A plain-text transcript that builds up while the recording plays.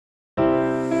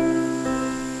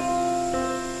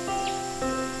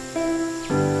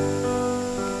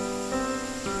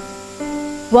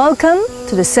Welcome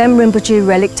to the Tsem Rinpoche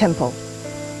Relic Temple,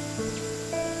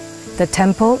 the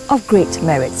Temple of Great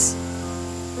Merits.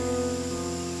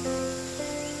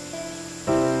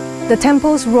 The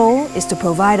temple's role is to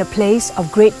provide a place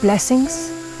of great blessings,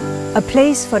 a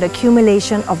place for the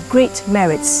accumulation of great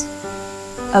merits,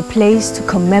 a place to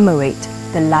commemorate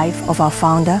the life of our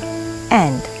founder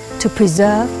and to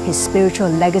preserve his spiritual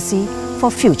legacy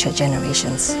for future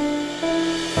generations.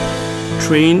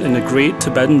 Trained in the great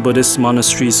Tibetan Buddhist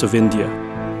monasteries of India,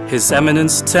 His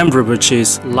Eminence Tsem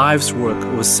Rinpoche's life's work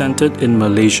was centered in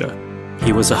Malaysia.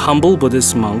 He was a humble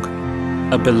Buddhist monk,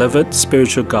 a beloved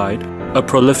spiritual guide, a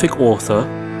prolific author,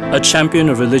 a champion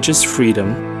of religious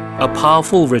freedom, a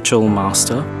powerful ritual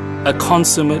master, a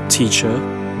consummate teacher,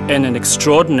 and an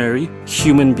extraordinary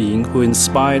human being who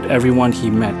inspired everyone he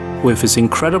met with his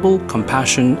incredible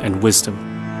compassion and wisdom.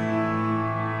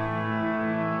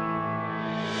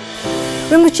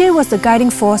 Rinpoche was the guiding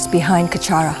force behind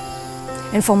Kachara,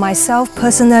 and for myself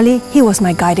personally, he was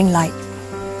my guiding light.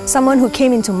 Someone who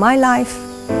came into my life,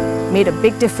 made a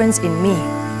big difference in me,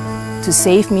 to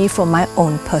save me from my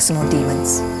own personal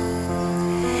demons.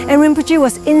 And Rinpoche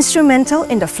was instrumental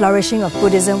in the flourishing of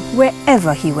Buddhism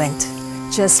wherever he went,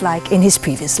 just like in his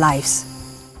previous lives.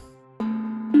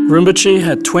 Rinpoche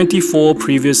had 24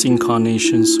 previous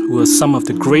incarnations who were some of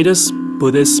the greatest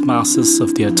Buddhist masters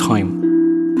of their time.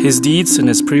 His deeds in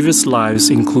his previous lives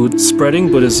include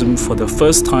spreading Buddhism for the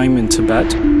first time in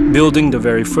Tibet, building the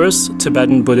very first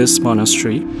Tibetan Buddhist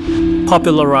monastery,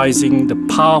 popularizing the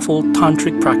powerful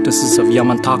tantric practices of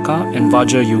Yamataka and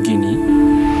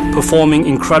Vajrayogini, performing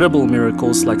incredible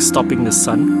miracles like stopping the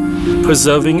sun,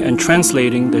 preserving and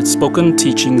translating the spoken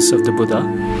teachings of the Buddha,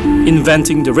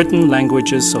 inventing the written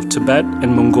languages of Tibet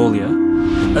and Mongolia,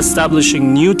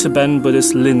 establishing new Tibetan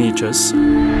Buddhist lineages,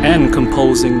 and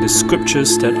composing the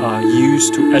scriptures that are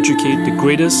used to educate the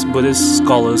greatest Buddhist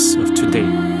scholars of today.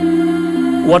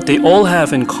 What they all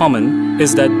have in common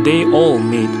is that they all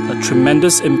made a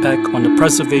tremendous impact on the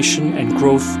preservation and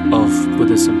growth of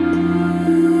Buddhism.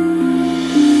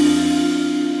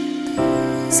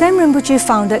 Tsem Rinpoche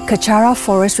founded Kachara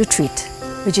Forest Retreat,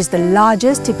 which is the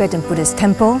largest Tibetan Buddhist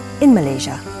temple in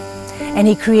Malaysia. And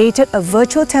he created a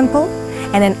virtual temple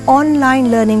and an online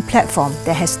learning platform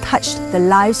that has touched the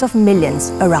lives of millions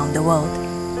around the world.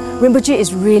 Rinpoche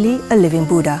is really a living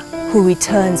Buddha who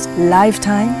returns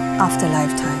lifetime after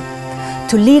lifetime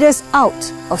to lead us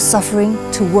out of suffering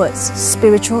towards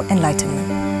spiritual enlightenment.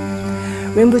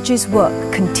 Rinpoche's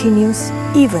work continues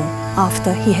even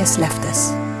after he has left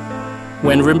us.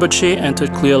 When Rinpoche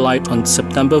entered Clear Light on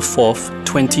September 4th,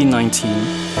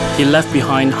 2019, he left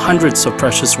behind hundreds of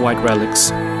precious white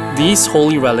relics. These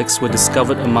holy relics were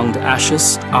discovered among the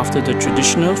ashes after the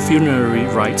traditional funerary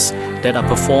rites that are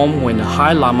performed when the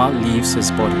High Lama leaves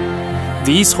his body.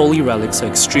 These holy relics are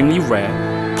extremely rare,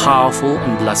 powerful,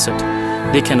 and blessed.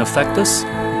 They can affect us,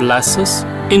 bless us,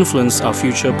 influence our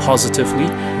future positively,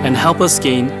 and help us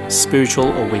gain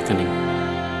spiritual awakening.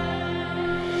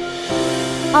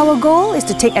 Our goal is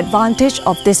to take advantage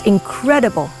of this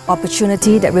incredible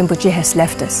opportunity that Rinpoche has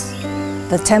left us.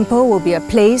 The temple will be a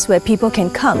place where people can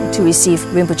come to receive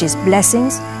Rinpoche's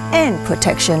blessings and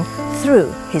protection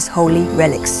through his holy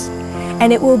relics.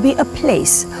 And it will be a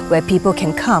place where people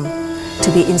can come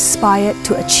to be inspired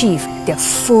to achieve their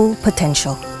full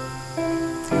potential.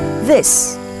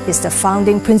 This is the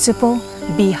founding principle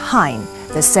behind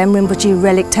the Tsem Rinpoche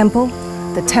Relic Temple,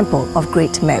 the Temple of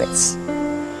Great Merits.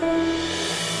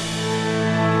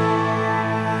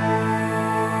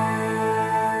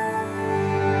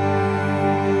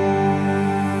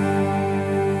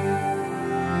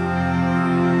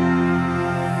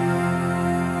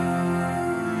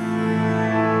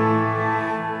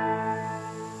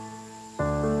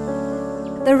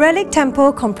 The Relic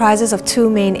Temple comprises of two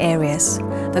main areas.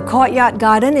 The courtyard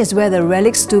garden is where the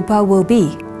relic stupa will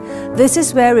be. This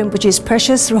is where Rinpoche's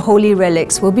precious holy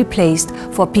relics will be placed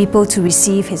for people to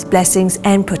receive his blessings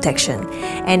and protection.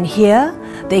 And here,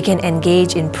 they can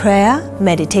engage in prayer,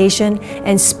 meditation,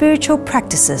 and spiritual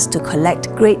practices to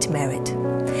collect great merit.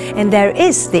 And there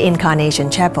is the Incarnation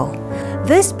Chapel.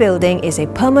 This building is a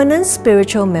permanent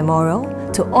spiritual memorial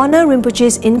to honor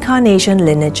Rinpoche's incarnation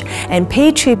lineage and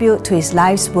pay tribute to his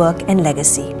life's work and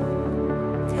legacy.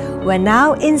 We're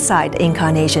now inside the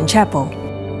Incarnation Chapel.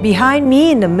 Behind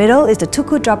me in the middle is the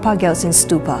Tuku Drapa Gyaltsen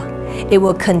Stupa. It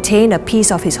will contain a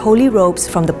piece of his holy robes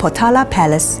from the Potala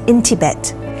Palace in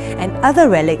Tibet and other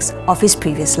relics of his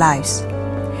previous lives.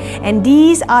 And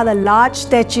these are the large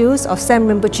statues of Tsem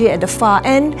Rinpoche at the far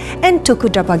end and Tuku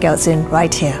Drapa Gyaltsen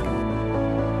right here.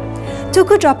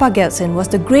 Tuku Drapa Gyaltsen was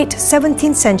the great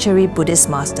 17th century Buddhist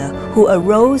master who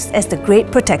arose as the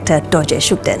great protector Dorje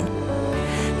Shugden.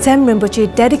 Tsem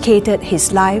Rinpoche dedicated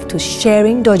his life to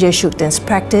sharing Dorje Shugden's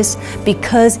practice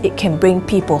because it can bring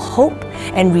people hope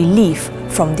and relief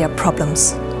from their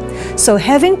problems. So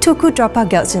having Tuku Drapa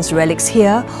Gyaltsen's relics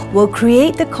here will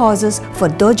create the causes for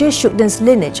Dorje Shugden's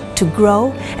lineage to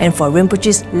grow and for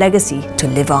Rinpoche's legacy to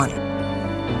live on.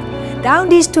 Down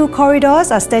these two corridors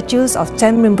are statues of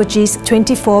Tsem Rinpoche's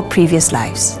 24 previous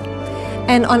lives.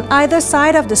 And on either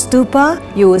side of the stupa,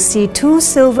 you will see two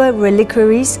silver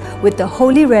reliquaries with the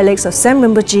holy relics of Tsem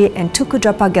Rinpoche and Tuku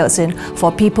Drapa Gyaltsen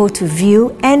for people to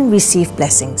view and receive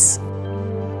blessings.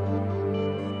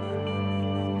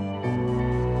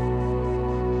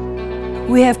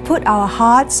 We have put our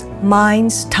hearts,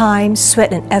 minds, time,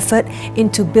 sweat and effort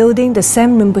into building the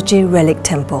Tsem Rinpoche Relic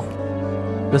Temple.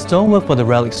 The stonework for the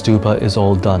relic stupa is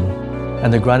all done,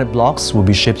 and the granite blocks will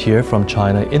be shipped here from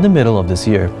China in the middle of this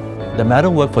year. The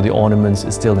metalwork for the ornaments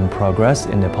is still in progress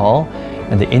in Nepal,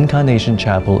 and the incarnation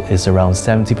chapel is around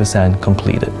 70%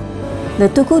 completed. The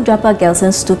Tuku Drapa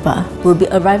Gyaltsen stupa will be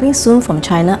arriving soon from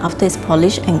China after its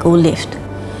polish and gold lift.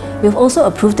 We've also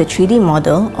approved the 3D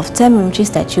model of Tsem Rinpoche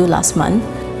statue last month,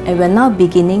 and we're now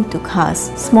beginning to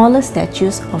cast smaller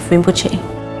statues of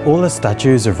Rinpoche. All the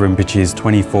statues of Rinpoche's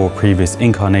 24 previous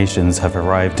incarnations have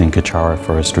arrived in Kachara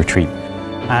Forest Retreat,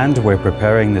 and we're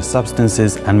preparing the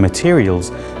substances and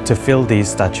materials to fill these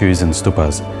statues and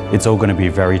stupas. It's all going to be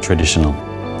very traditional.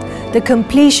 The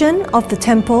completion of the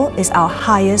temple is our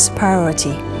highest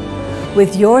priority.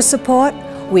 With your support,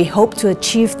 we hope to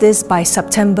achieve this by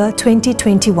September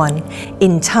 2021,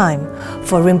 in time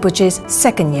for Rinpoche's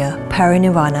second year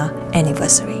Parinirvana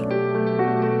anniversary.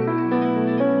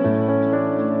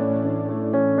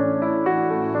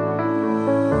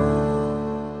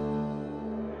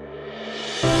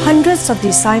 Hundreds of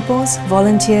disciples,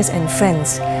 volunteers and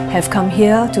friends have come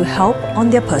here to help on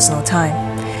their personal time.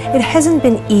 It hasn't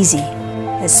been easy,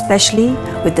 especially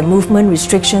with the movement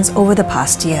restrictions over the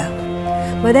past year.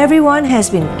 But everyone has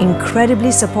been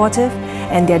incredibly supportive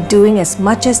and they're doing as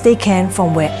much as they can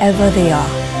from wherever they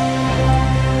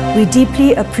are. We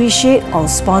deeply appreciate all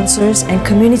sponsors and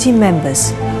community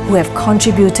members who have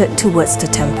contributed towards the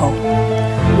temple.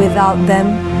 Without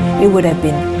them, it would have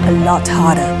been a lot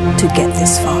harder to get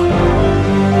this far.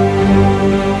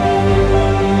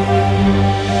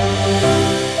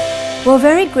 We're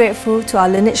very grateful to our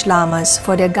lineage lamas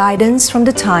for their guidance from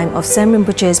the time of Tsem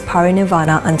Rinpoche's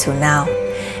Parinirvana until now,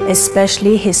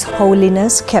 especially His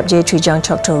Holiness Kyabje Trijang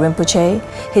Chokto Rinpoche,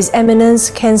 His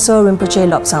Eminence Khenso Rinpoche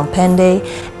Lobsang Pende,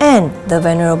 and the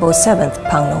Venerable 7th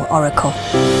Pangno Oracle.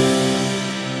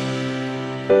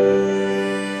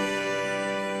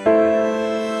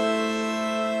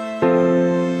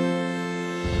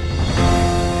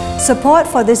 Support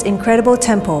for this incredible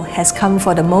temple has come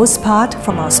for the most part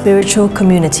from our spiritual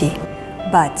community.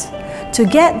 But to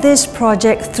get this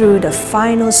project through the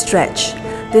final stretch,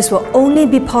 this will only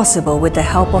be possible with the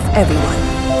help of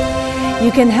everyone.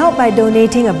 You can help by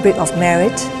donating a brick of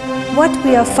merit. What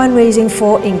we are fundraising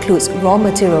for includes raw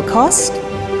material cost,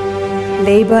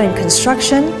 labor and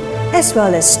construction, as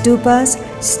well as stupas,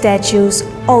 statues,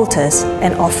 altars,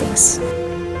 and offerings.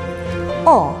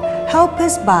 Or help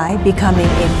us by becoming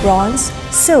a bronze,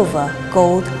 silver,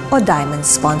 gold, or diamond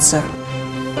sponsor.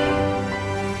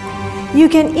 You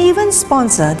can even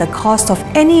sponsor the cost of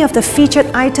any of the featured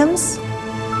items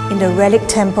in the Relic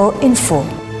Temple in full.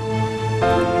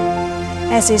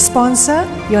 As a sponsor,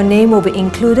 your name will be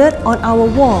included on our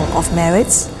wall of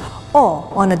merits or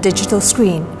on a digital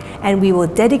screen, and we will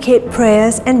dedicate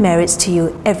prayers and merits to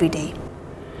you every day.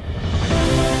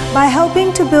 By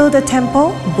helping to build the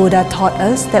temple, Buddha taught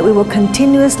us that we will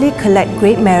continuously collect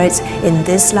great merits in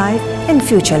this life and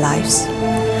future lives.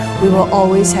 We will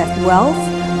always have wealth,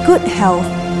 good health,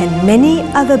 and many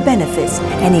other benefits,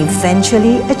 and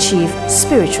eventually achieve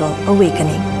spiritual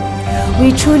awakening.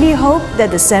 We truly hope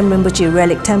that the Tsem Rinpoche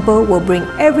Relic Temple will bring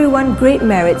everyone great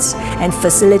merits and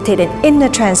facilitate an inner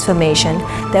transformation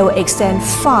that will extend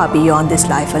far beyond this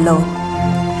life alone.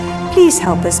 Please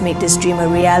help us make this dream a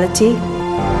reality.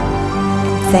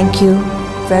 Thank you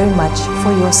very much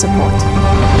for your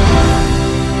support.